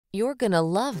You're gonna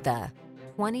love the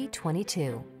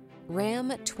 2022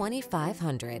 Ram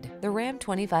 2500. The Ram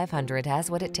 2500 has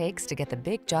what it takes to get the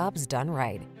big jobs done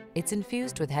right. It's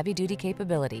infused with heavy-duty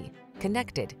capability,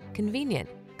 connected, convenient,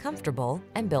 comfortable,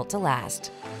 and built to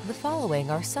last. The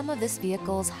following are some of this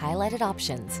vehicle's highlighted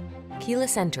options: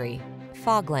 keyless entry,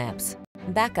 fog lamps,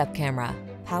 backup camera,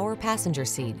 power passenger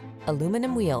seat,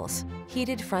 aluminum wheels,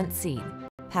 heated front seat,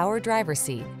 power driver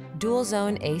seat, dual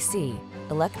zone AC,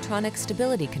 electronic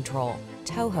stability control,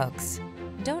 tow hooks.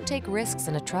 Don't take risks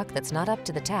in a truck that's not up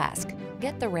to the task.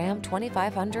 Get the Ram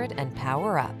 2500 and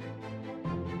power up.